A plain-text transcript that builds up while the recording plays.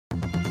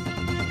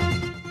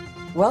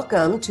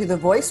Welcome to the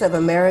Voice of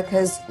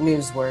America's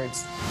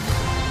Newswords.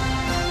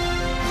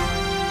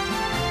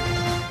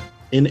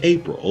 In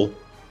April,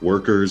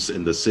 workers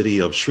in the city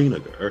of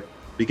Srinagar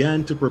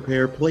began to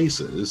prepare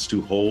places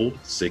to hold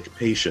sick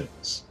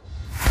patients.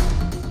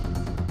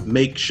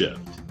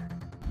 Makeshift.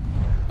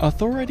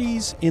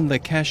 Authorities in the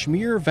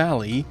Kashmir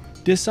Valley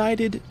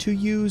decided to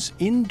use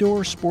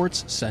indoor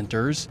sports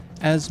centers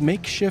as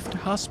makeshift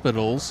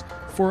hospitals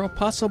for a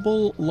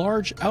possible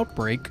large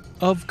outbreak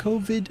of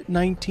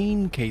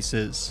COVID-19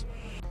 cases.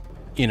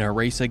 In a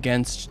race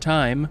against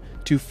time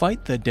to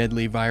fight the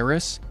deadly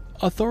virus,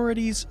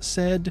 authorities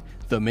said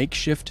the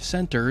makeshift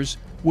centers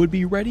would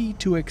be ready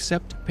to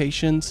accept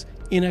patients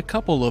in a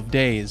couple of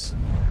days.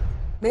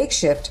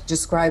 Makeshift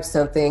describes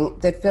something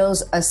that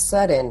fills a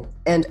sudden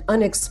and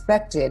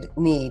unexpected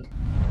need.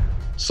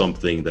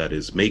 Something that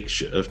is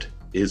makeshift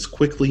is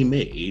quickly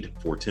made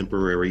for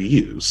temporary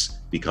use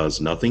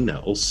because nothing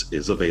else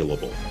is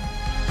available.